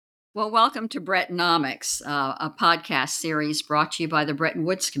Well, welcome to Bretonomics, a podcast series brought to you by the Bretton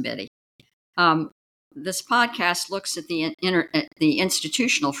Woods Committee. This podcast looks at the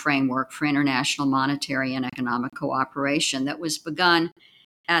institutional framework for international monetary and economic cooperation that was begun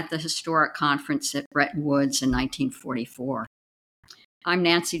at the historic conference at Bretton Woods in 1944. I'm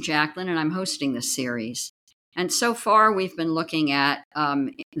Nancy Jacklin, and I'm hosting this series. And so far, we've been looking at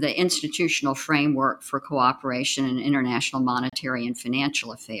the institutional framework for cooperation in international monetary and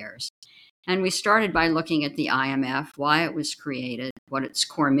financial affairs. And we started by looking at the IMF, why it was created, what its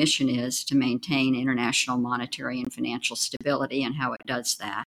core mission is to maintain international monetary and financial stability, and how it does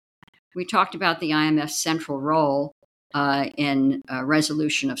that. We talked about the IMF's central role in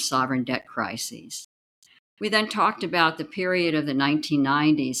resolution of sovereign debt crises. We then talked about the period of the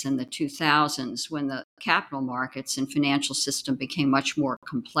 1990s and the 2000s when the capital markets and financial system became much more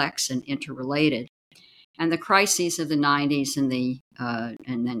complex and interrelated, and the crises of the 90s and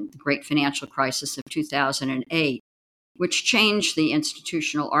then the great financial crisis of 2008, which changed the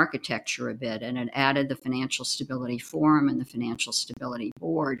institutional architecture a bit, and it added the Financial Stability Forum and the Financial Stability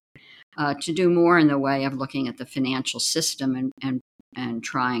Board to do more in the way of looking at the financial system and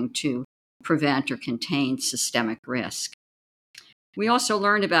trying to prevent or contain systemic risk. We also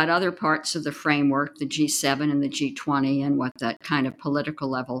learned about other parts of the framework, the G7 and the G20, and what that kind of political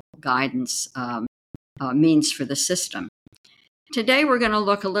level guidance means for the system. Today, we're going to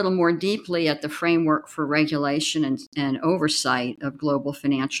look a little more deeply at the framework for regulation and oversight of global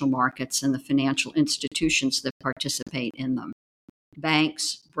financial markets and the financial institutions that participate in them: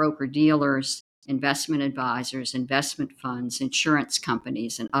 banks, broker-dealers, investment advisors, investment funds, insurance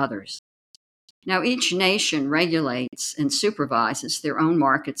companies, and others. Now, each nation regulates and supervises their own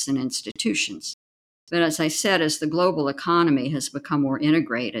markets and institutions. But as I said, as the global economy has become more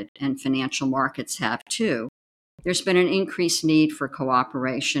integrated, and financial markets have too, there's been an increased need for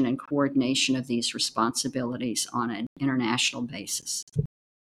cooperation and coordination of these responsibilities on an international basis.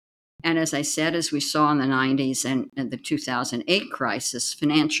 And as I said, as we saw in the 90s and the 2008 crisis,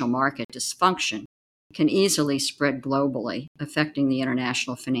 financial market dysfunction can easily spread globally, affecting the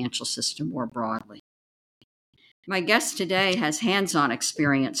international financial system more broadly. My guest today has hands-on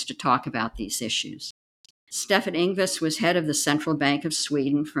experience to talk about these issues. Stefan Ingves was head of the Central Bank of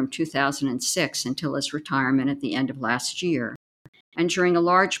Sweden from 2006 until his retirement at the end of last year. And during a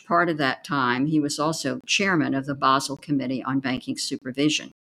large part of that time, he was also chairman of the Basel Committee on Banking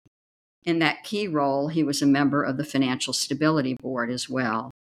Supervision. In that key role, he was a member of the Financial Stability Board as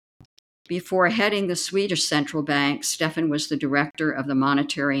well. Before heading the Swedish Central Bank, Stefan was the director of the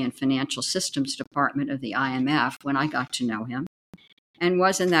Monetary and Financial Systems Department of the IMF when I got to know him, and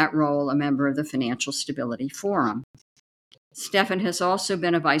was in that role a member of the Financial Stability Forum. Stefan has also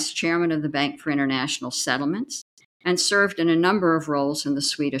been a vice chairman of the Bank for International Settlements and served in a number of roles in the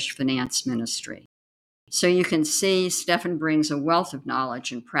Swedish Finance Ministry. So you can see Stefan brings a wealth of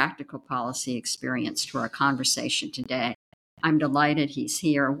knowledge and practical policy experience to our conversation today. I'm delighted he's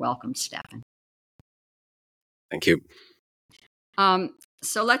here. Welcome, Stefan. Thank you.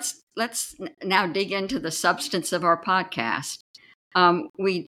 So let's now dig into the substance of our podcast.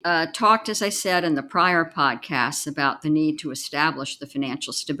 We talked, as I said, in the prior podcasts about the need to establish the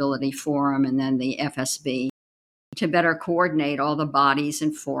Financial Stability Forum and then the FSB to better coordinate all the bodies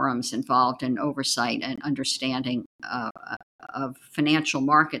and forums involved in oversight and understanding of financial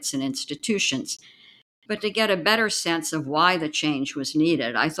markets and institutions. But to get a better sense of why the change was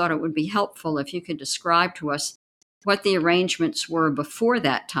needed, I thought it would be helpful if you could describe to us what the arrangements were before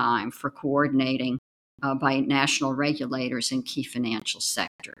that time for coordinating by national regulators in key financial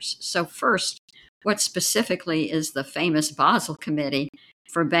sectors. So first, what specifically is the famous Basel Committee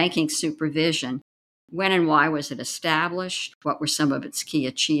for Banking Supervision? When and why was it established? What were some of its key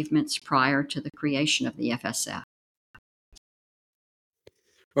achievements prior to the creation of the FSF?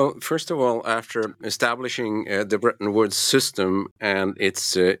 Well, first of all, after establishing the Bretton Woods system and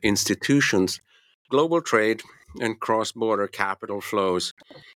its institutions, global trade and cross-border capital flows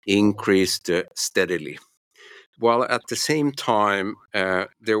increased steadily. While at the same time,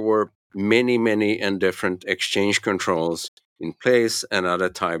 there were many and different exchange controls in place and other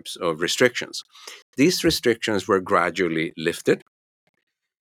types of restrictions. These restrictions were gradually lifted.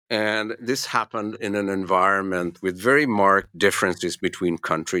 And this happened in an environment with very marked differences between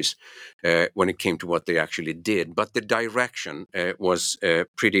countries when it came to what they actually did. But the direction was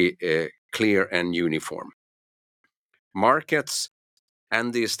pretty clear and uniform. Markets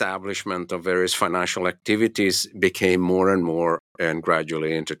and the establishment of various financial activities became more and more and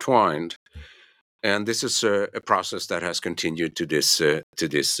gradually intertwined. And this is a process that has continued to this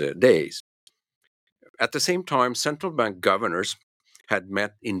days. At the same time, central bank governors had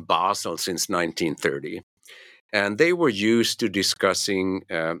met in Basel since 1930. And they were used to discussing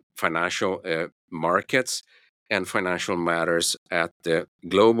financial markets and financial matters at the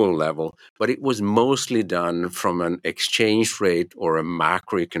global level, but it was mostly done from an exchange rate or a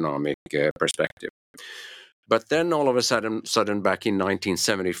macroeconomic perspective. But then all of a sudden back in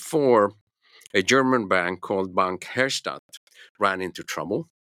 1974, a German bank called Bank Herstatt ran into trouble.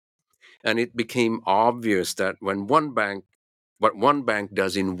 And it became obvious that what one bank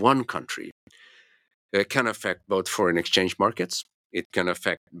does in one country can affect both foreign exchange markets, it can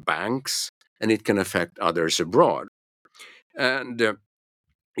affect banks, and it can affect others abroad. And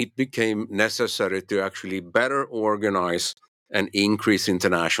it became necessary to actually better organize and increase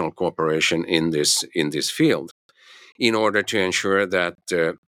international cooperation in this field in order to ensure that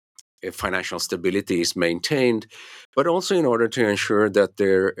financial stability is maintained, but also in order to ensure that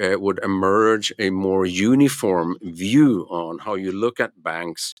there would emerge a more uniform view on how you look at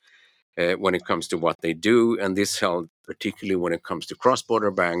banks when it comes to what they do. And this held particularly when it comes to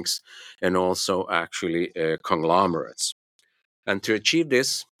cross-border banks and also actually conglomerates. And to achieve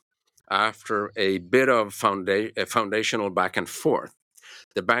this, after a bit of foundational back and forth,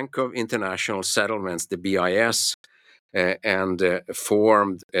 the Bank of International Settlements, the BIS, and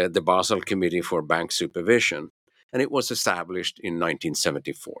formed the Basel Committee for Bank Supervision. And it was established in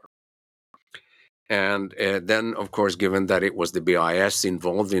 1974. And then, of course, given that it was the BIS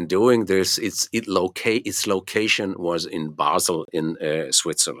involved in doing this, its location was in Basel in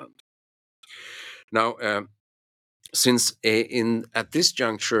Switzerland. Now, since at this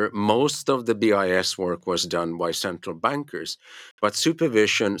juncture, most of the BIS work was done by central bankers, but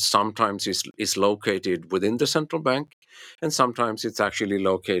supervision sometimes is located within the central bank, and sometimes it's actually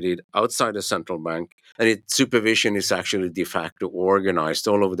located outside the central bank, and supervision is actually de facto organized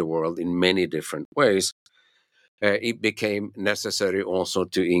all over the world in many different ways. It became necessary also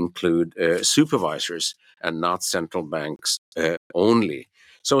to include supervisors and not central banks only.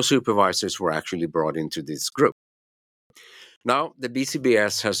 So supervisors were actually brought into this group. Now, the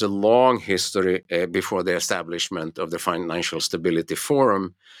BCBS has a long history before the establishment of the Financial Stability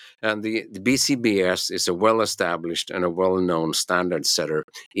Forum, and the BCBS is a well-established and a well-known standard setter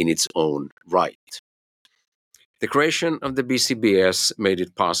in its own right. The creation of the BCBS made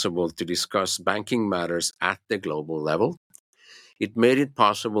it possible to discuss banking matters at the global level. It made it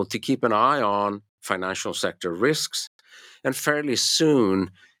possible to keep an eye on financial sector risks, and fairly soon,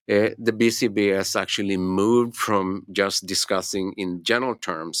 the BCBS actually moved from just discussing in general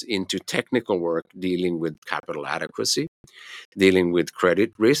terms into technical work dealing with capital adequacy, dealing with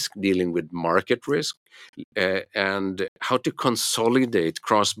credit risk, dealing with market risk, and how to consolidate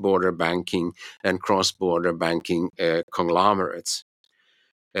cross-border banking and cross-border banking conglomerates.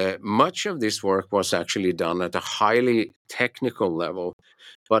 Much of this work was actually done at a highly technical level,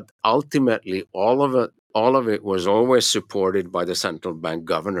 but ultimately all of it was always supported by the central bank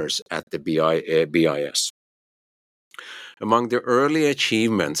governors at the BIS. Among the early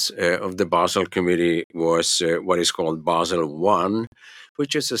achievements of the Basel Committee was what is called Basel I,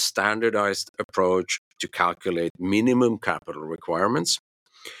 which is a standardized approach to calculate minimum capital requirements,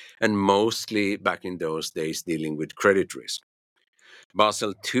 and mostly back in those days dealing with credit risk.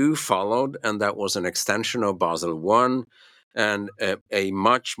 Basel II followed, and that was an extension of Basel I and a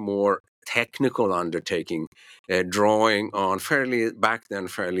much more technical undertaking, drawing on fairly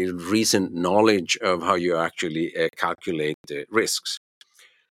recent knowledge of how you actually calculate risks.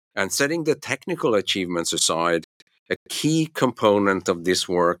 And setting the technical achievements aside, a key component of this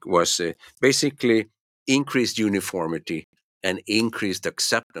work was basically increased uniformity and increased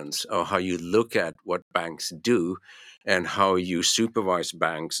acceptance of how you look at what banks do and how you supervise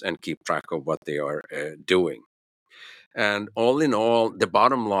banks and keep track of what they are doing. And all in all, the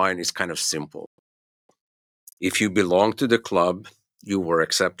bottom line is kind of simple. If you belong to the club, you were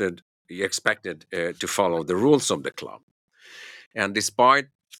expected to follow the rules of the club. And despite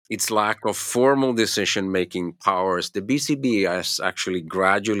its lack of formal decision-making powers, the BCBS actually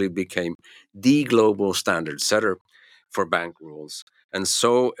gradually became the global standard setter for bank rules, and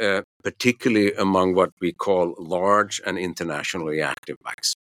so particularly among what we call large and internationally active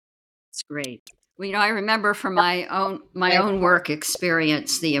banks. It's great. Well, I remember from my own work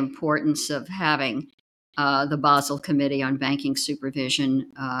experience the importance of having the Basel Committee on Banking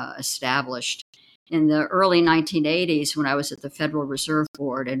Supervision established in the early 1980s when I was at the Federal Reserve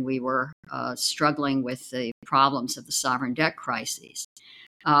Board and we were struggling with the problems of the sovereign debt crises.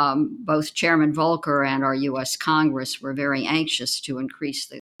 Both Chairman Volcker and our U.S. Congress were very anxious to increase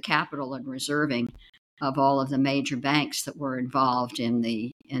the capital and reserving of all of the major banks that were involved in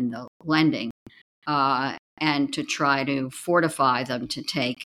the lending. and to try to fortify them to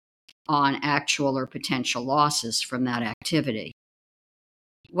take on actual or potential losses from that activity.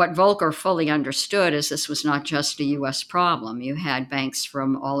 What Volcker fully understood is this was not just a U.S. problem. You had banks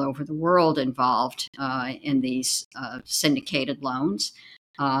from all over the world involved in these syndicated loans,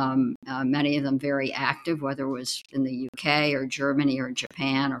 many of them very active, whether it was in the UK or Germany or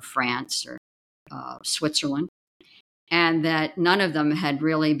Japan or France or Switzerland, and that none of them had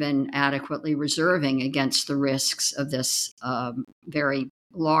really been adequately reserving against the risks of this very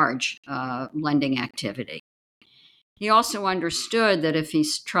large lending activity. He also understood that if he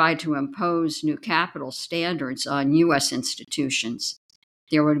tried to impose new capital standards on U.S. institutions,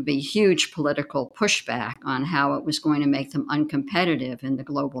 there would be huge political pushback on how it was going to make them uncompetitive in the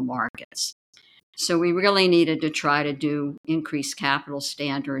global markets. So we really needed to try to do increased capital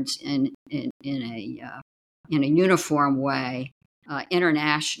standards in a uniform way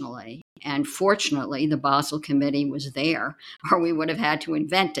internationally. And fortunately, the Basel Committee was there, or we would have had to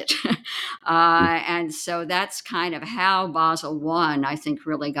invent it. And so that's kind of how Basel I think,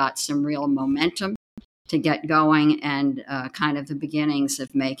 really got some real momentum to get going, and kind of the beginnings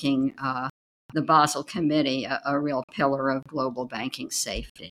of making the Basel Committee a real pillar of global banking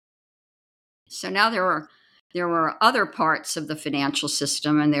safety. So now there were other parts of the financial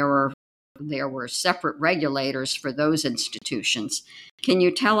system, and there were separate regulators for those institutions. Can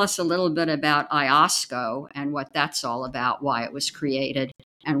you tell us a little bit about IOSCO and what that's all about, why it was created,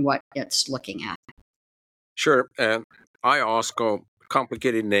 and what it's looking at? Sure. IOSCO,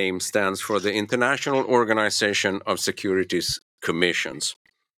 complicated name, stands for the International Organization of Securities Commissions.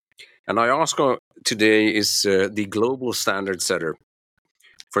 And IOSCO today is the global standard setter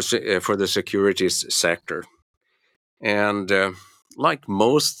for the securities sector. And like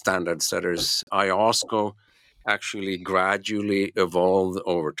most standard setters, IOSCO actually gradually evolved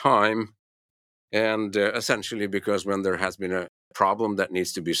over time. And essentially, because when there has been a problem that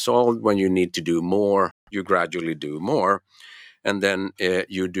needs to be solved, when you need to do more, you gradually do more. And then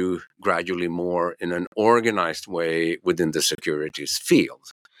you do gradually more in an organized way within the securities field.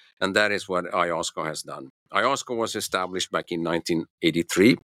 And that is what IOSCO has done. IOSCO was established back in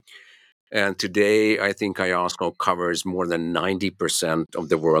 1983. And today, I think IOSCO covers more than 90% of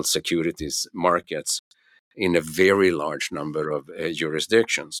the world's securities markets in a very large number of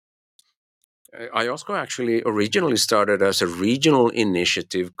jurisdictions. IOSCO actually originally started as a regional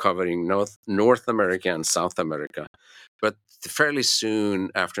initiative covering North America and South America. But fairly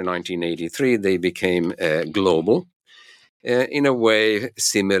soon after 1983, they became global in a way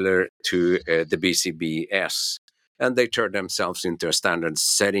similar to the BCBS. And they turned themselves into a standard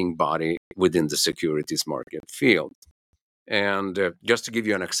setting body within the securities market field. And just to give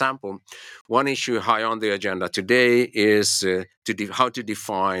you an example, one issue high on the agenda today is how to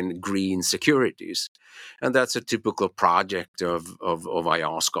define green securities. And that's a typical project of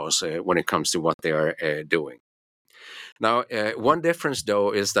IOSCO's when it comes to what they are doing. Now, one difference,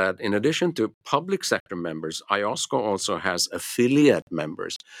 though, is that in addition to public sector members, IOSCO also has affiliate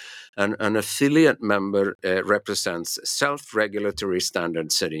members. And an affiliate member represents self-regulatory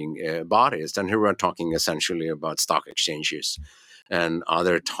standard-setting bodies. And here we're talking essentially about stock exchanges and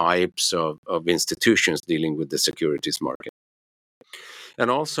other types of institutions dealing with the securities market.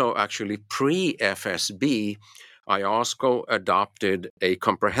 And also, actually, pre-FSB, IOSCO adopted a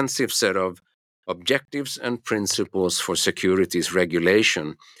comprehensive set of objectives and principles for securities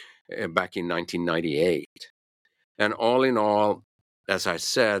regulation back in 1998. And all in all, as I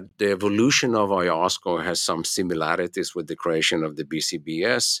said, the evolution of IOSCO has some similarities with the creation of the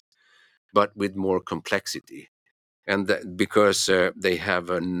BCBS, but with more complexity. And because they have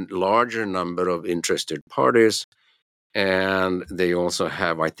a larger number of interested parties, and they also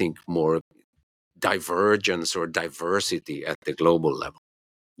have, I think, more divergence or diversity at the global level.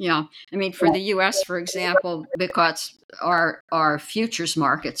 Yeah, I mean, for the U.S., for example, because our futures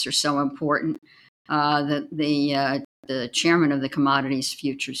markets are so important, the chairman of the Commodities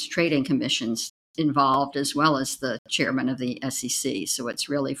Futures Trading Commission's involved, as well as the chairman of the SEC. So it's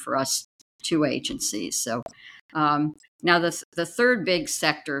really for us two agencies. So now the third big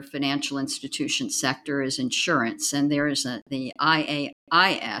sector, financial institution sector, is insurance, and there is the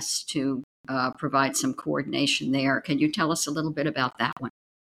IAIS to provide some coordination there. Can you tell us a little bit about that one?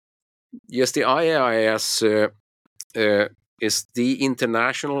 Yes, the IAIS is the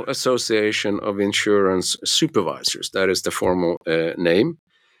International Association of Insurance Supervisors. That is the formal name.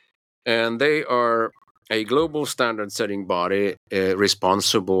 And they are a global standard-setting body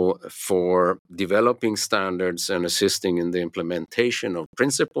responsible for developing standards and assisting in the implementation of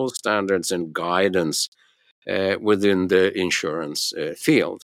principles, standards, and guidance within the insurance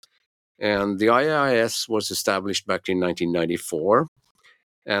field. And the IIS was established back in 1994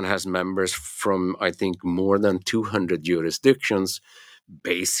 and has members from, I think, more than 200 jurisdictions,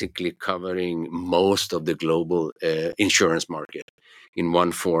 basically covering most of the global insurance market in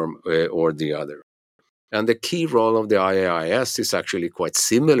one form or the other. And the key role of the IAIS is actually quite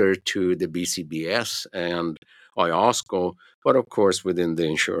similar to the BCBS and IOSCO, but of course within the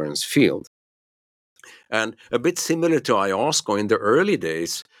insurance field. And a bit similar to IOSCO in the early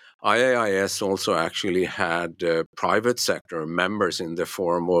days, IAIS also actually had private sector members in the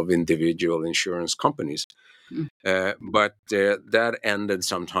form of individual insurance companies. But that ended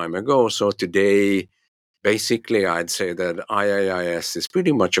some time ago. So today, basically, I'd say that IAIS is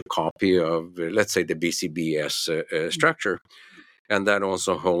pretty much a copy of, let's say, the BCBS structure. And that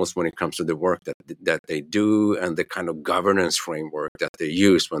also holds when it comes to the work that they do and the kind of governance framework that they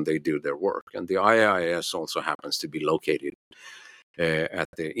use when they do their work. And the IIS also happens to be located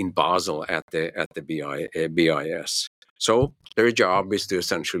in Basel at the BIS. So their job is to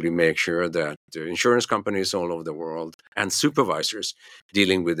essentially make sure that the insurance companies all over the world and supervisors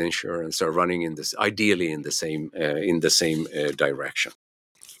dealing with insurance are running ideally in the same direction.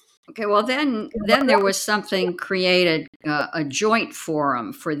 Okay, well then there was something created, a joint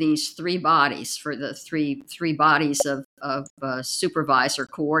forum for these three bodies, for the three bodies of supervisor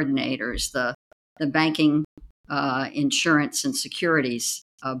coordinators, the banking, insurance, and securities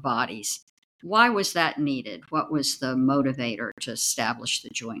bodies. Why was that needed? What was the motivator to establish the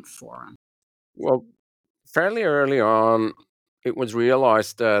joint forum? Well, fairly early on, it was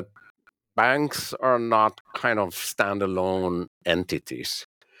realized that banks are not kind of standalone entities.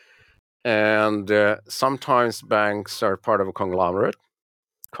 And sometimes banks are part of a conglomerate.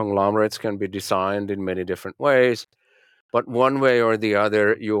 Conglomerates can be designed in many different ways. But one way or the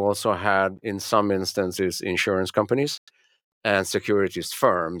other, you also had, in some instances, insurance companies and securities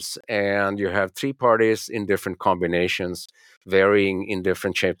firms. And you have three parties in different combinations, varying in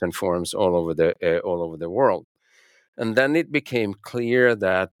different shapes and forms all over the world. And then it became clear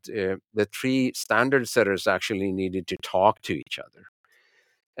that the three standard setters actually needed to talk to each other.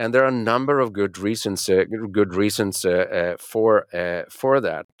 And there are a number of good reasons for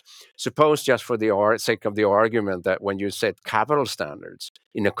that. Suppose, just for the sake of the argument, that when you set capital standards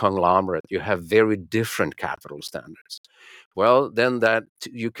in a conglomerate, you have very different capital standards. Well, then that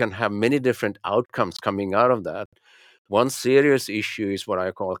you can have many different outcomes coming out of that. One serious issue is what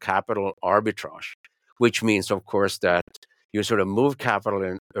I call capital arbitrage, which means, of course, that you sort of move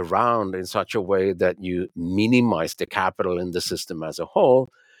capital around in such a way that you minimize the capital in the system as a whole,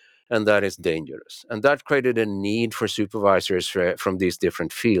 and that is dangerous. And that created a need for supervisors from these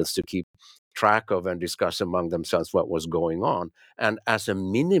different fields to keep track of and discuss among themselves what was going on. And as a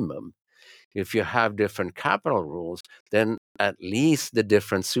minimum, if you have different capital rules, then at least the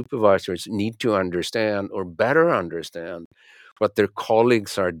different supervisors need to understand, or better understand, what their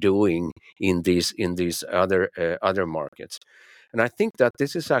colleagues are doing in these other markets. And I think that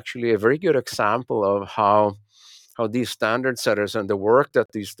this is actually a very good example of how these standard setters and the work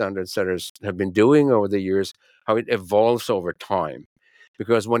that these standard setters have been doing over the years, how it evolves over time.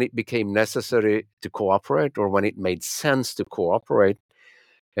 Because when it became necessary to cooperate, or when it made sense to cooperate,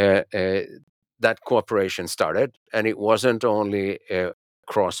 that cooperation started. And it wasn't only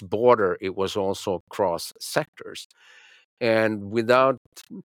cross-border, it was also cross-sectors. And without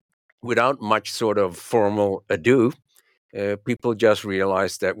much sort of formal ado, people just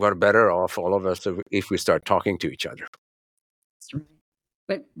realized that we're better off, all of us, if we start talking to each other. That's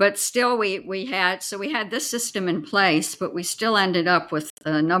right. But still, we had this system in place, but we still ended up with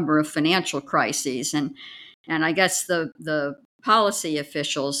a number of financial crises, and I guess the policy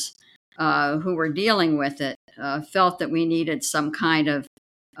officials who were dealing with it felt that we needed some kind of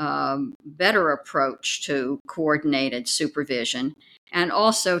better approach to coordinated supervision, and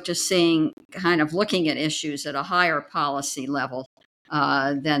also to looking at issues at a higher policy level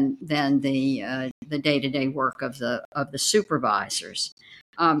than the day-to-day work of the supervisors.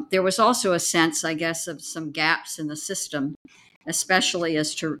 There was also a sense, I guess, of some gaps in the system, especially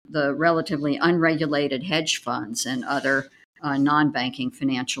as to the relatively unregulated hedge funds and other non-banking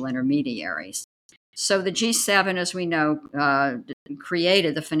financial intermediaries. So the G7, as we know,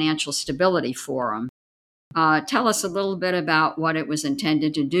 created the Financial Stability Forum. Tell us a little bit about what it was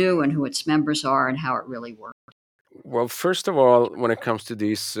intended to do and who its members are and how it really works. Well, first of all, when it comes to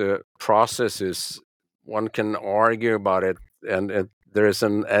these processes, one can argue about it, and there is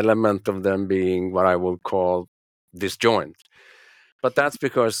an element of them being what I will call disjoint. But that's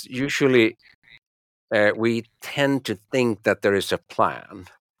because usually we tend to think that there is a plan.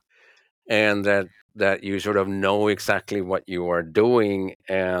 and that you sort of know exactly what you are doing,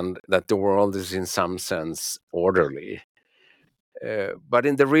 and that the world is in some sense orderly. But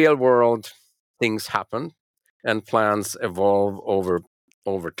in the real world, things happen, and plans evolve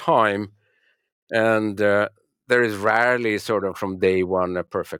over time, and there is rarely sort of from day one a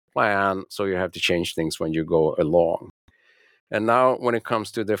perfect plan, so you have to change things when you go along. And now, when it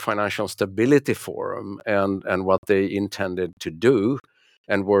comes to the Financial Stability Forum and what they intended to do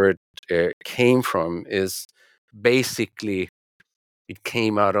and where it came from, is basically it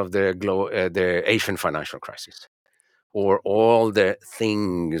came out of the Asian financial crisis, or all the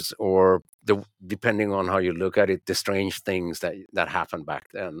things, or depending on how you look at it, the strange things that happened back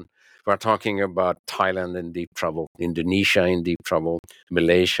then. We're talking about Thailand in deep trouble, Indonesia in deep trouble,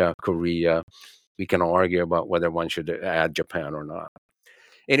 Malaysia, Korea. We can argue about whether one should add Japan or not.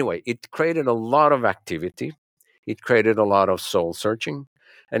 Anyway, it created a lot of activity. It created a lot of soul searching,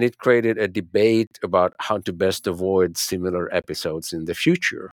 and it created a debate about how to best avoid similar episodes in the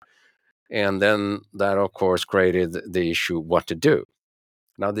future. And then that, of course, created the issue what to do.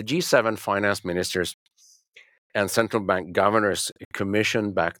 Now, the G7 finance ministers and central bank governors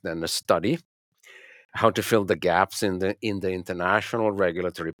commissioned back then a study how to fill the gaps in the international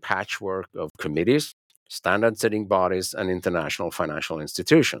regulatory patchwork of committees, standard setting bodies, and international financial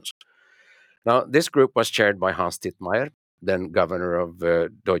institutions. Now, this group was chaired by Hans Dittmeier, then governor of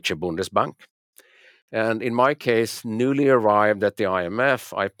Deutsche Bundesbank. And in my case, newly arrived at the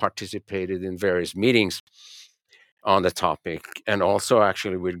IMF, I participated in various meetings on the topic, and also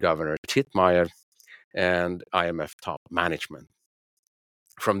actually with Governor Dittmeier and IMF top management.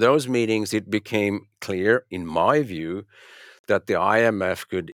 From those meetings, it became clear, in my view, that the IMF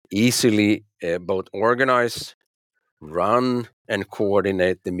could easily both organize, run, and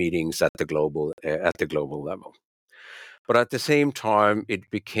coordinate the meetings at the global level. But at the same time, it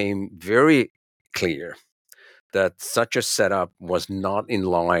became very clear that such a setup was not in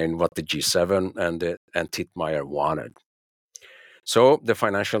line what the G7 and Dittmeier wanted. So the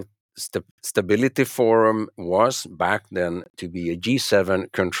Financial Stability Forum was back then to be a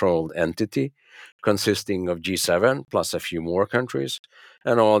G7 controlled entity consisting of G7 plus a few more countries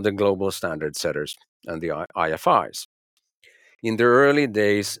and all the global standard setters and the IFIs. In the early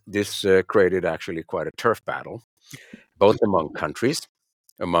days, this created actually quite a turf battle, both among countries,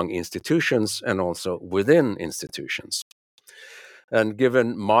 among institutions, and also within institutions. And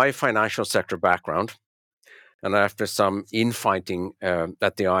given my financial sector background, and after some infighting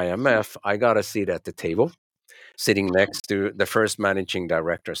at the IMF, I got a seat at the table, sitting next to the first managing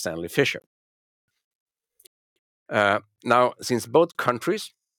director, Stanley Fischer. Now, since both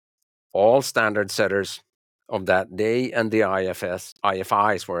countries, all standard setters of that day, and the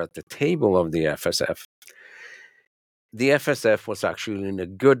IFIs were at the table of the FSF was actually in a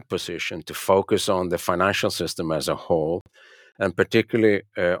good position to focus on the financial system as a whole, and particularly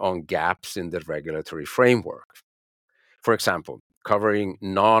on gaps in the regulatory framework. For example, covering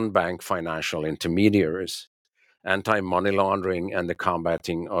non-bank financial intermediaries, anti-money laundering, and the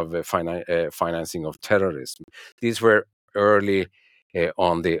combating of financing of terrorism. These were early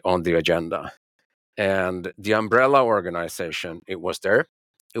on the agenda. And the umbrella organization, it was there,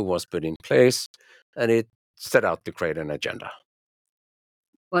 it was put in place, and it set out to create an agenda.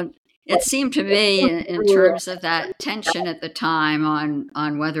 Well, it seemed to me, in terms of that tension at the time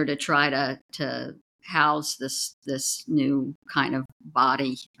on whether to try to house this new kind of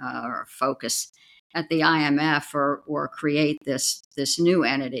body or focus at the IMF, or create this new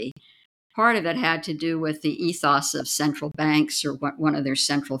entity. Part of it had to do with the ethos of central banks, or what one of their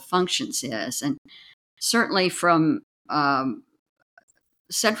central functions is, and certainly from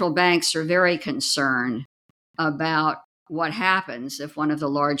central banks are very concerned about what happens if one of the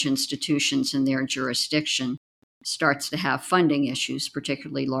large institutions in their jurisdiction starts to have funding issues,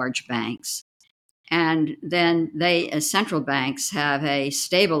 particularly large banks. And then they, as central banks, have a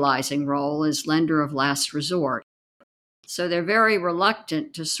stabilizing role as lender of last resort. So they're very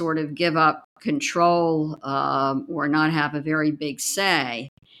reluctant to sort of give up control or not have a very big say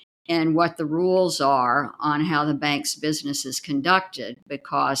in what the rules are on how the bank's business is conducted,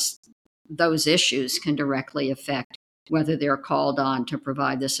 because those issues can directly affect whether they're called on to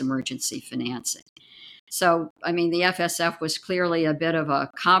provide this emergency financing. So, I mean, the FSF was clearly a bit of a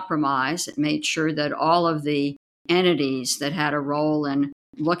compromise. It made sure that all of the entities that had a role in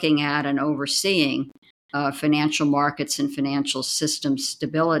looking at and overseeing financial markets and financial system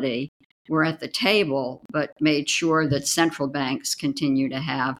stability were at the table, but made sure that central banks continue to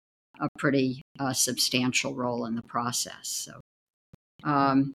have a pretty substantial role in the process.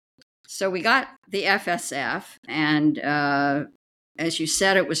 So we got the FSF, and as you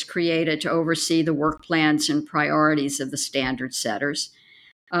said, it was created to oversee the work plans and priorities of the standard setters.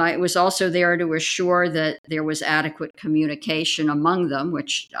 It was also there to assure that there was adequate communication among them,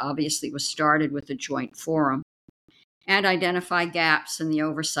 which obviously was started with the joint forum, and identify gaps in the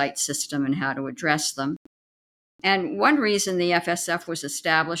oversight system and how to address them. And one reason the FSF was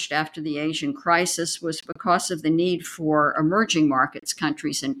established after the Asian crisis was because of the need for emerging markets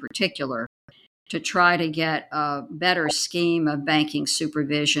countries in particular to try to get a better scheme of banking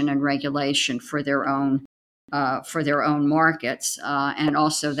supervision and regulation for their own markets. And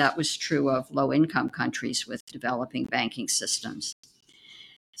also that was true of low-income countries with developing banking systems.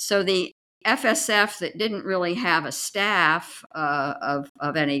 So the FSF, that didn't really have a staff of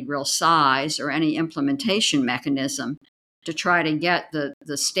any real size or any implementation mechanism to try to get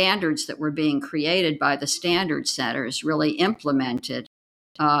the standards that were being created by the standard setters really implemented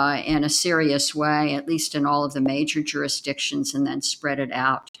in a serious way, at least in all of the major jurisdictions, and then spread it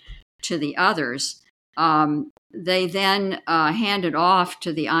out to the others. They then handed off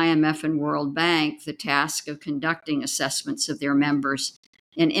to the IMF and World Bank the task of conducting assessments of their members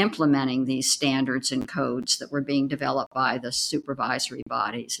in implementing these standards and codes that were being developed by the supervisory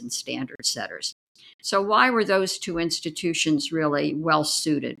bodies and standard setters. So why were those two institutions really well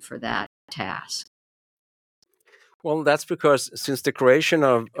suited for that task? Well, that's because since the creation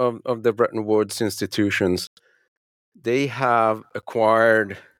of the Bretton Woods institutions, they have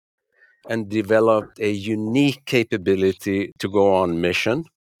acquired and developed a unique capability to go on mission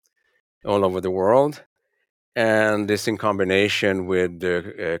all over the world. And this in combination with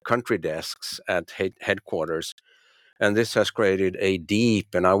the country desks at headquarters. And this has created a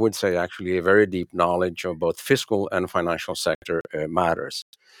deep, and I would say actually a very deep knowledge of both fiscal and financial sector matters.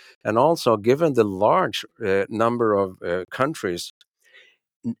 And also, given the large number of countries,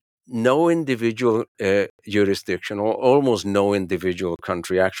 no individual jurisdiction or almost no individual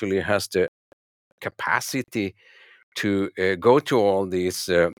country actually has the capacity to go to all these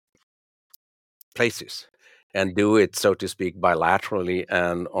places and do it, so to speak, bilaterally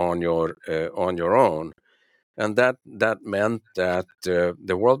and on your own. And that meant that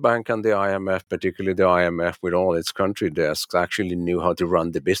the World Bank and the IMF, particularly the IMF with all its country desks, actually knew how to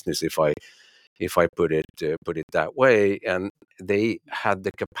run the business, if I put it that way, and they had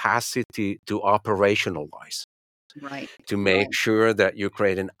the capacity to operationalize, Right. to make sure that you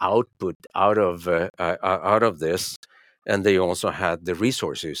create an output out of this, and they also had the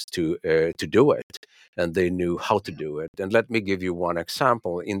resources to do it, and they knew how to do it. And let me give you one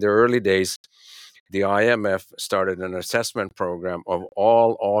example. In the early days, the IMF started an assessment program of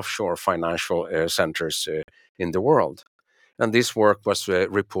all offshore financial centers in the world, and this work was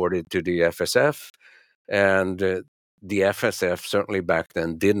reported to the FSF, and the FSF certainly back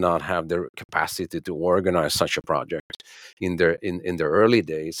then did not have the capacity to organize such a project in their early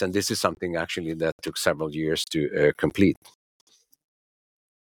days, and this is something actually that took several years to complete.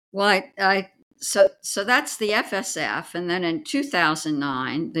 Well, so that's the FSF, and then in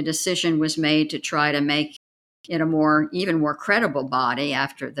 2009, the decision was made to try to make it a even more credible body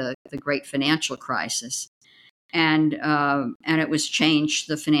after the great financial crisis, and it was changed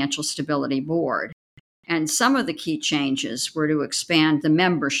to the Financial Stability Board. And some of the key changes were to expand the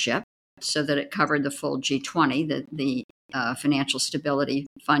membership so that it covered the full G20. The Financial Stability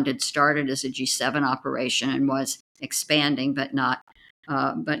Fund had started as a G7 operation and was expanding, but not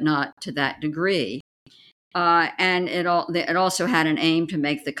to that degree. And it also had an aim to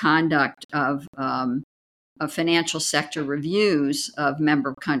make the conduct of financial sector reviews of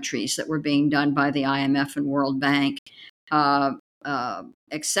member countries that were being done by the IMF and World Bank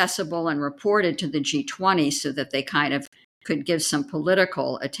accessible and reported to the G20 so that they kind of could give some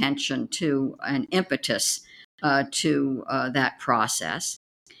political attention to an impetus to that process.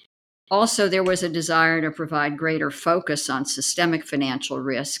 Also, there was a desire to provide greater focus on systemic financial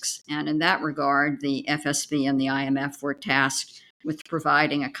risks, and in that regard, the FSB and the IMF were tasked with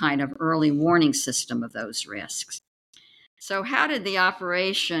providing a kind of early warning system of those risks. So how did the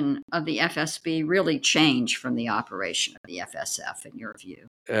operation of the FSB really change from the operation of the FSF, in your view?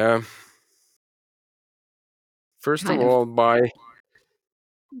 First of all, by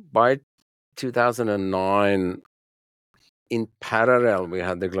 2009, in parallel, we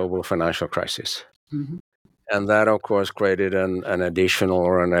had the global financial crisis. Mm-hmm. And that, of course, created an additional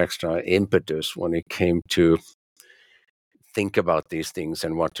or an extra impetus when it came to think about these things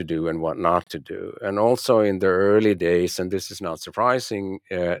and what to do and what not to do. And also in the early days, and this is not surprising,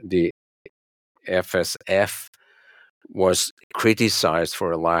 the FSF was criticized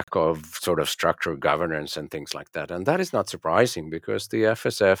for a lack of sort of structured governance and things like that. And that is not surprising because the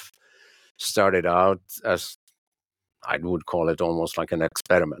FSF started out as I would call it almost like an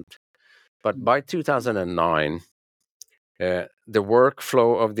experiment. But by 2009, the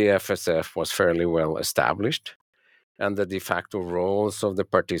workflow of the FSF was fairly well established, and the de facto roles of the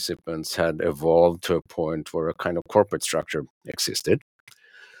participants had evolved to a point where a kind of corporate structure existed.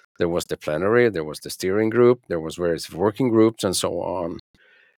 There was the plenary, there was the steering group, there was various working groups, and so on.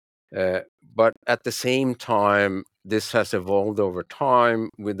 But at the same time, this has evolved over time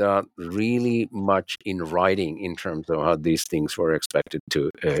without really much in writing in terms of how these things were expected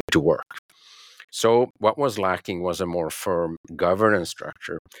to work. So what was lacking was a more firm governance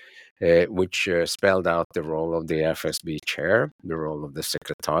structure, which spelled out the role of the FSB chair, the role of the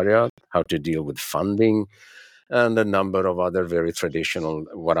secretariat, how to deal with funding, and a number of other very traditional,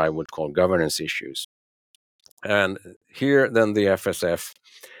 what I would call governance issues. And here, then the FSF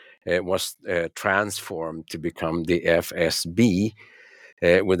was transformed to become the FSB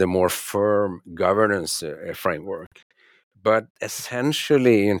with a more firm governance framework. But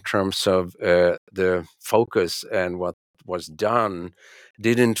essentially, in terms of the focus and what was done,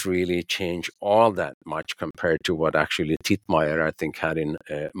 didn't really change all that much compared to what actually Titmeyer, I think, had in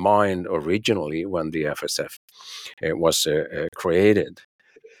mind originally when the FSF was created.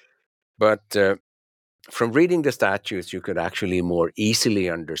 But from reading the statutes, you could actually more easily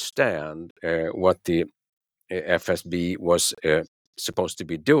understand what the FSB was supposed to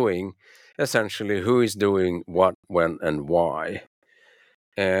be doing, essentially who is doing what, when, and why.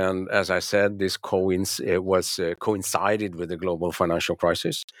 And as I said, this coincided with the global financial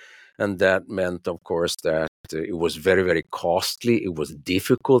crisis. And that meant, of course, that it was very, very costly. It was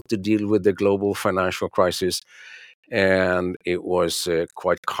difficult to deal with the global financial crisis. And it was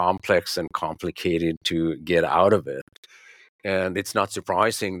quite complex and complicated to get out of it. And it's not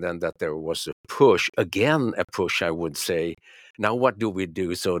surprising then that there was a push, again, a push, I would say. Now, what do we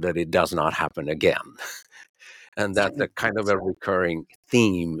do so that it does not happen again? And that's a kind of a recurring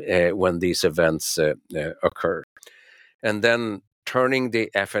theme when these events occur. And then turning the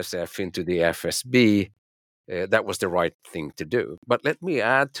FSF into the FSB, that was the right thing to do. But let me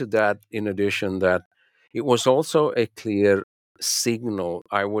add to that, in addition, that it was also a clear signal,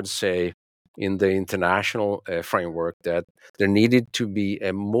 I would say, in the international framework that there needed to be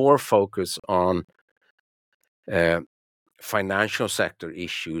a more focus on financial sector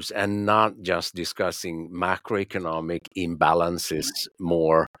issues and not just discussing macroeconomic imbalances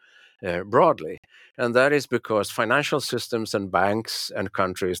more broadly. And that is because financial systems and banks and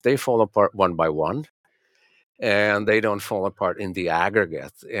countries, they fall apart one by one, and they don't fall apart in the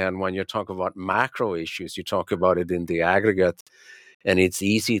aggregate. And when you talk about macro issues, you talk about it in the aggregate, and it's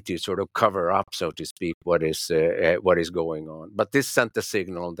easy to sort of cover up, so to speak, what is going on. But this sent the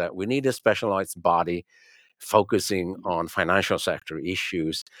signal that we need a specialized body focusing on financial sector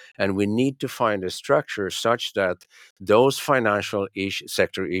issues, and we need to find a structure such that those financial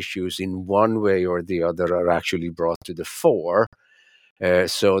sector issues in one way or the other are actually brought to the fore,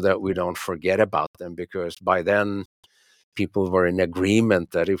 so that we don't forget about them, because by then people were in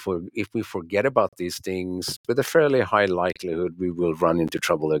agreement that if we forget about these things, with a fairly high likelihood we will run into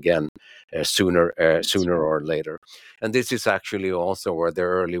trouble again sooner or later. And this is actually also where the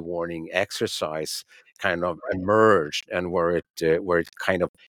early warning exercise kind of emerged, and where it kind of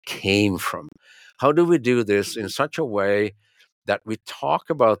came from. How do we do this in such a way that we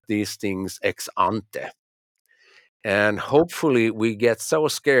talk about these things ex ante? And hopefully we get so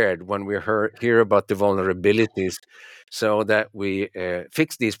scared when we hear about the vulnerabilities, so that we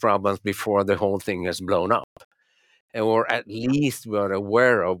fix these problems before the whole thing has blown up. Or at least we're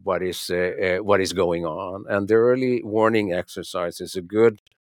aware of what is going on. And the early warning exercise is a good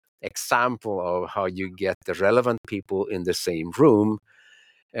example of how you get the relevant people in the same room,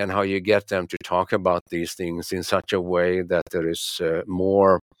 and how you get them to talk about these things in such a way that there is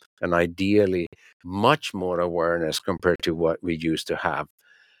more, and ideally much more, awareness compared to what we used to have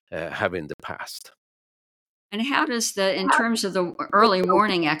in the past. And how does in terms of the early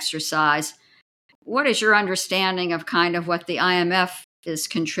warning exercise, what is your understanding of kind of what the IMF is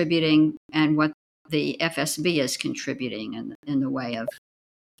contributing and what the FSB is contributing in the way of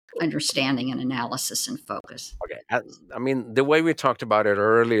understanding and analysis and focus? Okay, I mean, the way we talked about it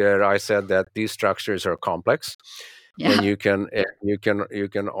earlier, I said that these structures are complex, Yeah. and you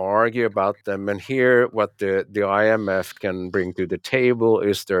can argue about them. And here, what the IMF can bring to the table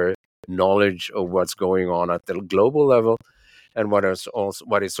is their knowledge of what's going on at the global level, and what is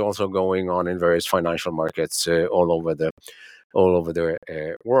also going on in various financial markets all over the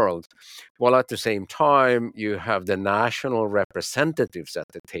world. While at the same time, you have the national representatives at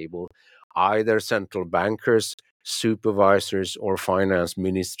the table, either central bankers, supervisors, or finance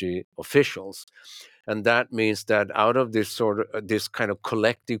ministry officials. And that means that out of this this kind of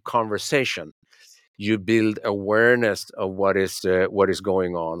collective conversation, you build awareness of what is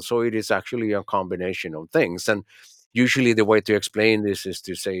going on. So it is actually a combination of things. And usually the way to explain this is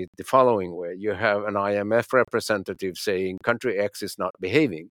to say it the following way: you have an IMF representative saying country X is not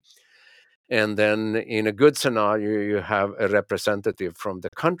behaving, and then in a good scenario you have a representative from the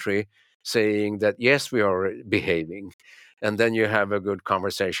country saying that yes, we are behaving. And then you have a good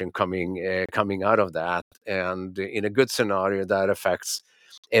conversation coming out of that. And in a good scenario, that affects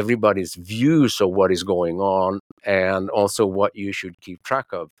everybody's views of what is going on, and also what you should keep track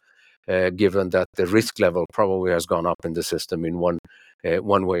of, given that the risk level probably has gone up in the system in one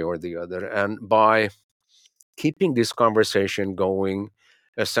way or the other. And by keeping this conversation going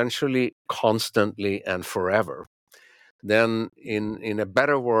essentially constantly and forever, then in a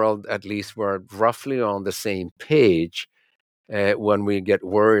better world, at least we're roughly on the same page when we get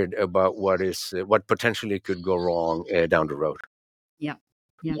worried about what potentially could go wrong down the road. Yeah.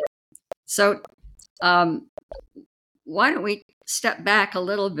 Yeah. So, why don't we step back a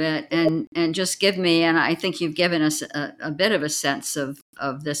little bit and just give me, and I think you've given us a bit of a sense of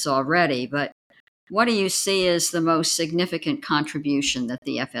this already, but what do you see as the most significant contribution that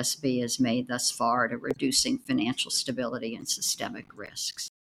the FSB has made thus far to reducing financial stability and systemic risks?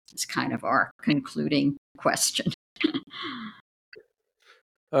 It's kind of our concluding question.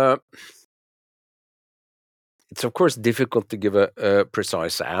 Uh, it's of course difficult to give a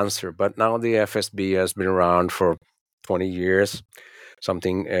precise answer, but now the FSB has been around for 20 years,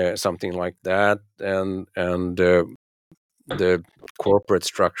 something like that, and the corporate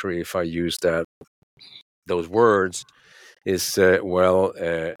structure, if I use those words, is well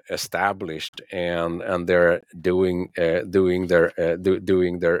established, and they're doing their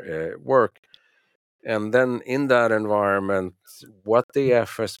work. And then in that environment, what the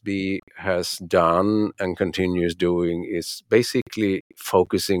FSB has done and continues doing is basically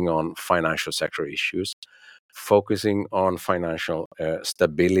focusing on financial sector issues, focusing on financial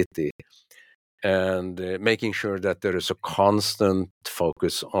stability, and making sure that there is a constant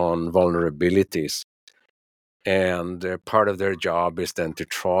focus on vulnerabilities. And part of their job is then to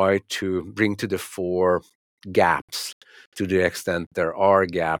try to bring to the fore gaps, to the extent there are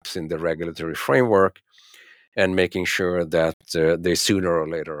gaps in the regulatory framework, and making sure that they sooner or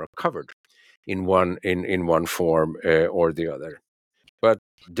later are covered in one form or the other. But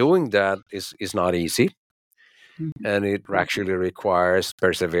doing that is not easy, and it actually requires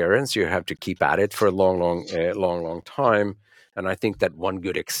perseverance. You have to keep at it for a long time. And I think that one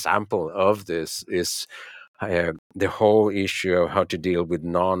good example of this is the whole issue of how to deal with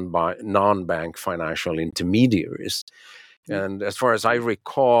non-bank financial intermediaries. And as far as I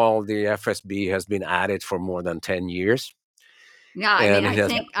recall, the FSB has been at it for more than 10 years. Yeah, I mean, And it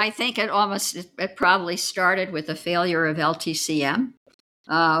has, I think it probably started with the failure of LTCM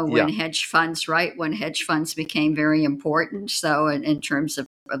yeah, when hedge funds became very important. So, in terms of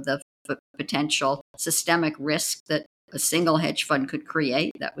the potential systemic risk that a single hedge fund could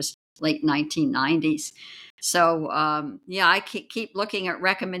create, that was late 1990s. So, yeah, I keep looking at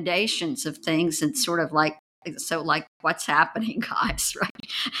recommendations of things and sort of like, so like what's happening, guys,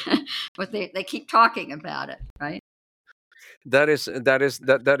 right? But they keep talking about it, right? that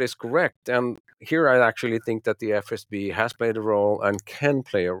is correct. And here I actually think that the FSB has played a role and can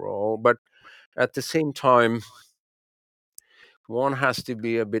play a role, but at the same time, one has to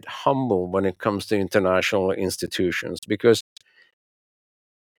be a bit humble when it comes to international institutions, because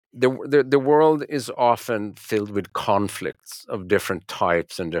the world is often filled with conflicts of different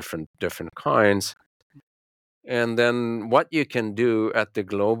types and different kinds. And then what you can do at the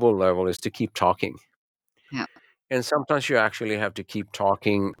global level is to keep talking. Yeah. And sometimes you actually have to keep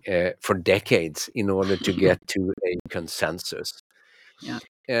talking for decades in order to get to a consensus. Yeah.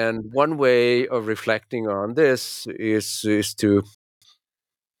 And one way of reflecting on this is to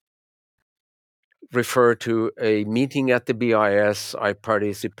refer to a meeting at the BIS I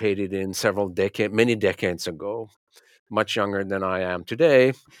participated in many decades ago, much younger than I am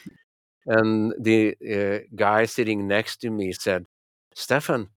today. And the guy sitting next to me said,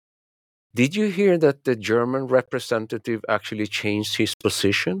 "Stefan, did you hear that the German representative actually changed his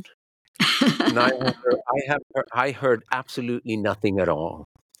position?" And I heard absolutely nothing at all.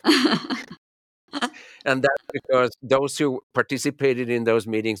 And that's because those who participated in those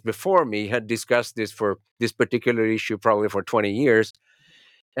meetings before me had discussed this particular issue probably for 20 years.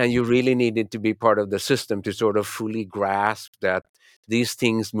 And you really needed to be part of the system to sort of fully grasp that these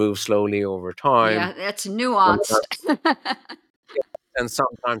things move slowly over time. Yeah, that's nuanced. And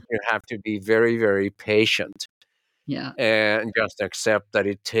sometimes you have to be very, very patient Yeah. and just accept that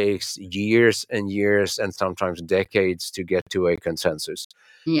it takes years and years and sometimes decades to get to a consensus.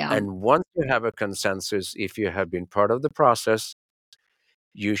 Yeah. And once you have a consensus, if you have been part of the process,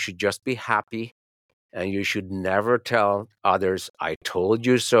 you should just be happy, and you should never tell others, I told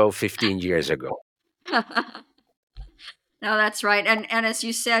you so 15 years ago. No, that's right. And as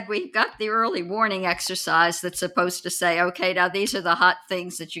you said, we've got the early warning exercise that's supposed to say, okay, now these are the hot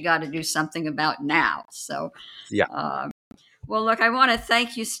things that you got to do something about now. So, Yeah. well, look, I want to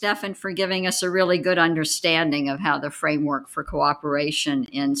thank you, Stefan, for giving us a really good understanding of how the framework for cooperation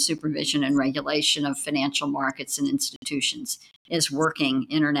in supervision and regulation of financial markets and institutions is working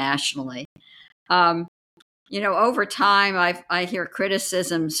internationally. Um, over time, I hear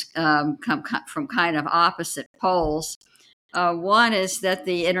criticisms come from kind of opposite poles. One is that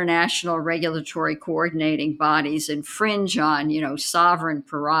the international regulatory coordinating bodies infringe on, sovereign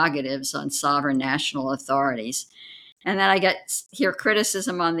prerogatives on sovereign national authorities. And then hear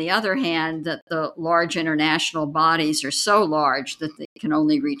criticism on the other hand that the large international bodies are so large that they can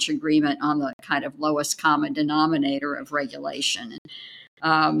only reach agreement on the kind of lowest common denominator of regulation.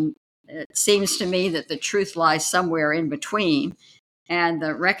 It seems to me that the truth lies somewhere in between, and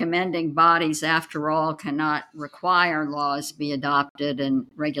the recommending bodies, after all, cannot require laws be adopted and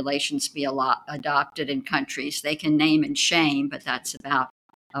regulations be adopted in countries. They can name and shame, but that's about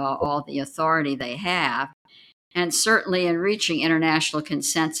all the authority they have. And certainly in reaching international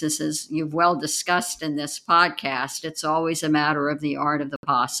consensus, as you've well discussed in this podcast, it's always a matter of the art of the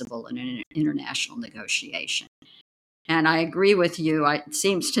possible in an international negotiation. And I agree with you. It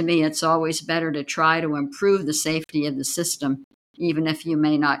seems to me it's always better to try to improve the safety of the system, even if you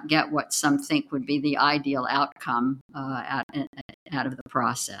may not get what some think would be the ideal outcome out of the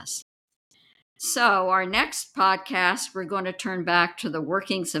process. So, our next podcast, we're going to turn back to the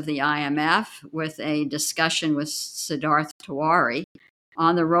workings of the IMF with a discussion with Siddharth Tiwari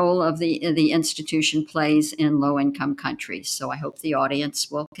on the role of the institution plays in low-income countries. So, I hope the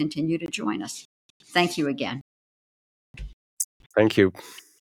audience will continue to join us. Thank you again. Thank you.